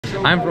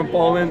I'm from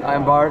Poland.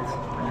 I'm Bart.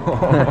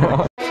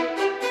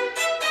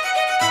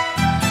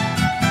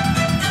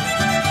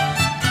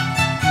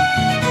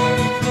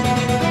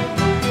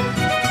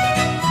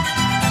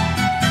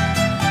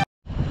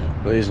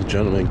 Ladies and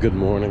gentlemen, good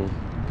morning.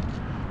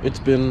 It's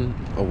been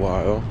a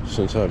while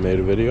since I made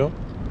a video.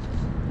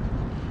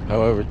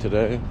 However,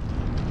 today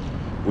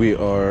we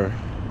are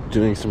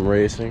doing some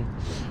racing.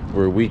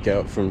 We're a week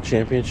out from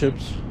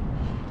championships,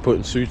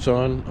 putting suits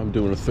on. I'm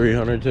doing a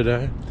 300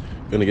 today.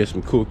 Gonna get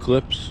some cool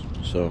clips,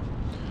 so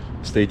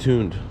stay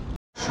tuned.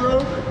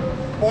 Stroke,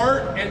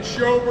 Bart, and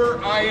Schober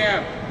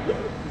IM.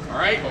 All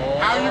right,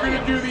 how you're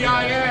gonna do the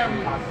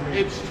IM,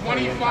 it's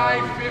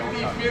 25,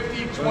 50,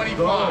 50,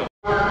 25.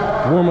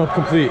 Warm-up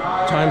complete,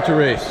 time to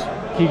race.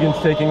 Keegan's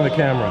taking the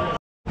camera.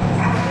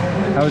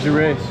 How was your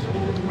race?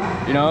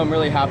 You know, I'm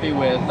really happy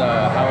with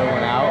how it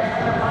went out.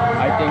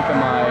 I think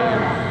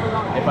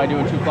if I do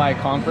a two-fly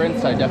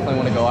conference, I definitely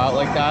want to go out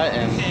like that,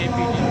 and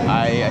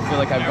I feel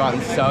like I've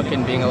gotten stuck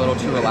in being a little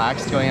too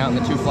relaxed going out in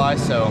the two-fly,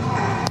 so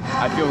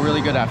I feel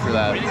really good after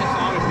that.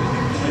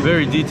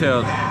 Very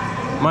detailed.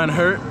 Mine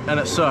hurt and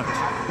it sucked,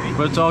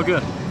 but it's all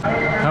good.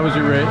 How was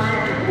your race?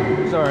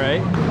 It's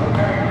alright.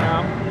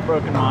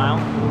 Broken mile,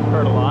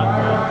 hurt a lot,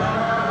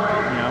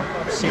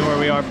 but see where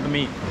we are for the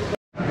meet.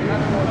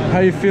 How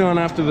you feeling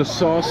after the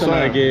sauce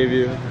I gave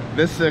you?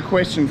 This is a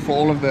question for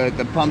all of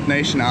the Pump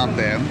Nation out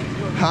there.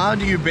 How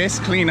do you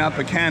best clean up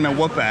a can of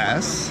whoop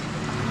ass?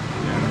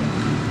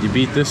 You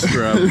beat this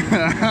scrub.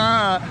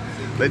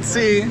 Let's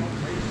see.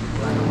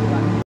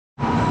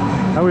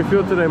 How we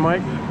feel today,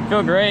 Mike?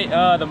 Feel great.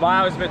 The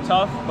mile was a bit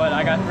tough, but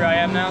I got 3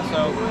 IM now,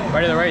 so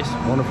ready to race.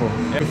 Wonderful.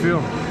 How you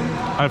feel?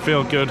 I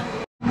feel good.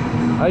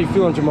 How you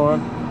feeling, Jamar?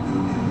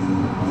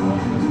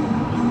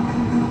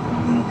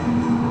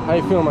 How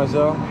you feeling,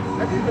 Myzel?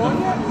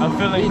 I'm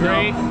feeling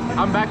great.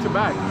 I'm back to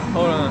back.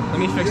 Hold on, let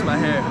me fix my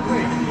hair.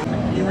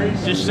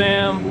 Just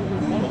Sam,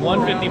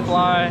 150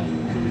 fly.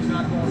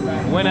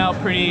 Went out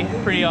pretty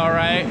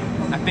alright.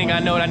 I think I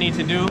know what I need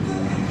to do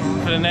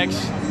for the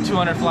next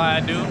 200 fly I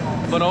do.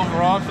 But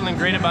overall, I'm feeling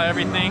great about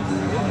everything.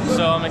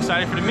 So I'm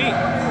excited for the meet.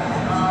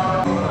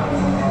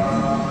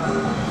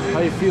 How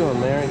you feeling,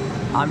 Mary?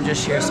 I'm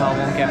just here so I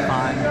won't get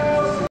fined.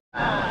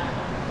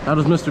 How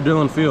does Mr.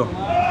 Dillon feel?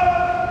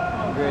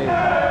 Great.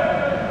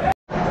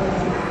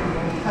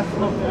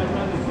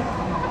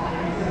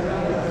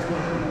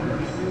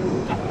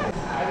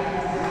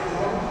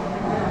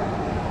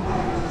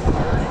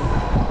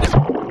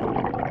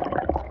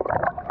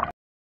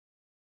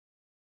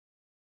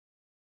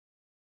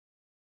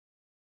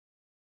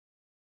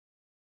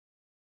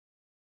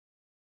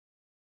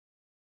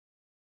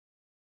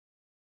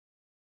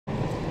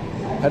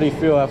 How do you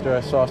feel after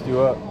I sauced you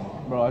up?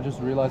 Bro, I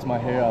just realized my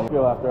hair. How do you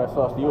feel after I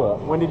sauced you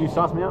up? When did you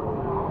sauce me up?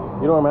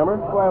 You don't remember?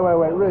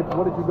 Wait, Rich,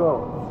 what did you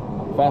go?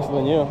 Faster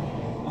than you.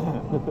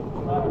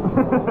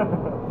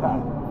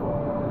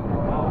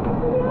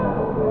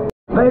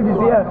 Ladies,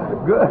 yeah,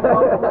 good.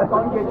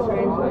 Can't get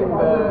changed in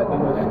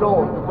the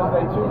stall because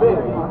they're too big.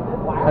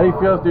 How do you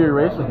feel after your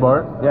races,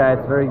 Bart? Yeah,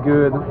 it's very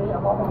good.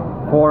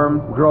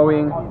 Form,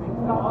 growing.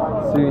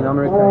 Soon,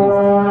 America is.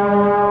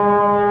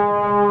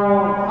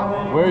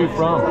 Where are you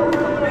from?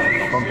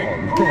 From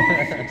Poland.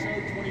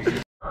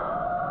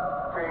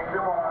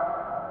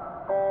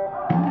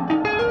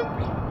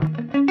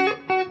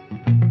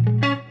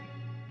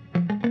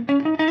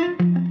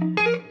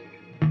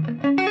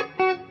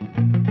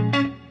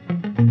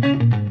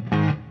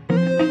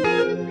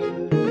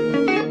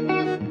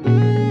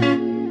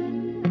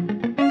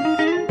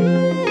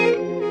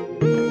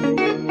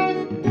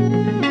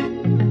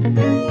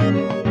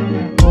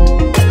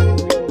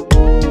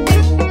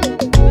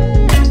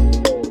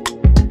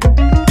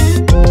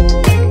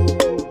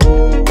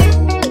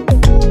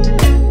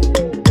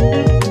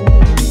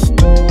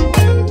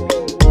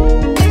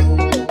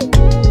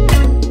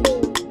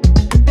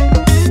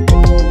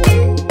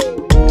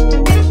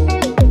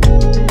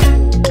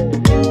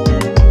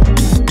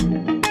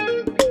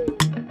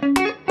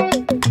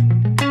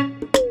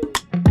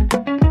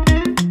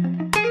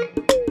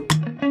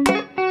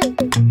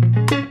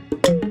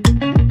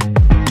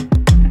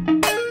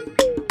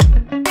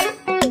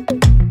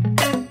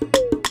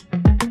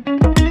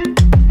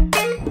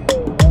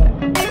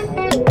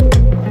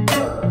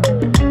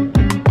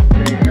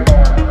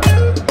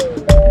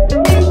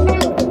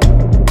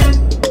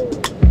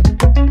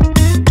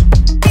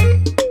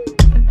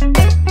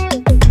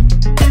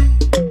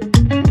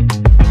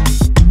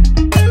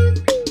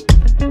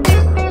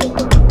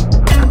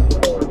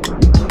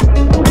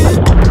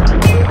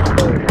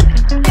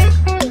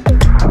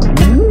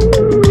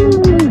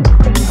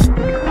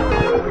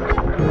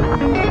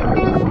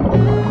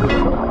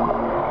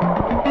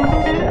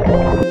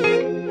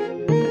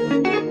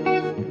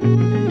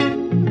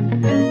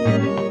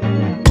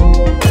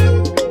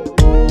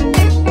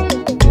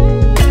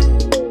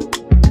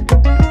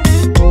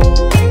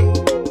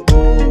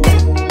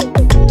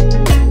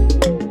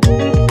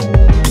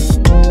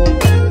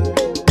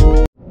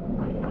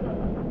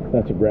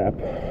 That's a wrap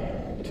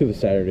to the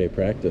Saturday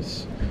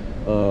practice.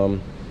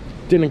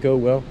 Didn't go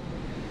well.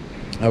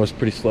 I was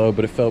pretty slow,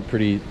 but it felt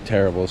pretty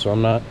terrible. So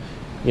I'm not,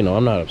 you know,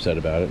 I'm not upset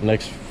about it.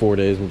 Next 4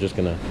 days, I'm just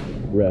gonna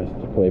rest,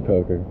 play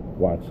poker,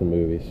 watch some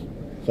movies.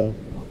 So,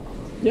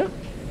 yeah.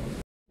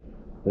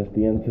 That's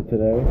the end to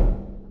today.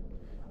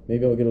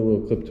 Maybe I'll get a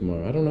little clip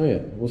tomorrow. I don't know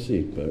yet. We'll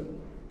see, but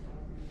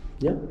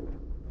yeah.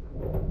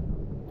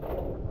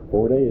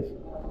 4 days.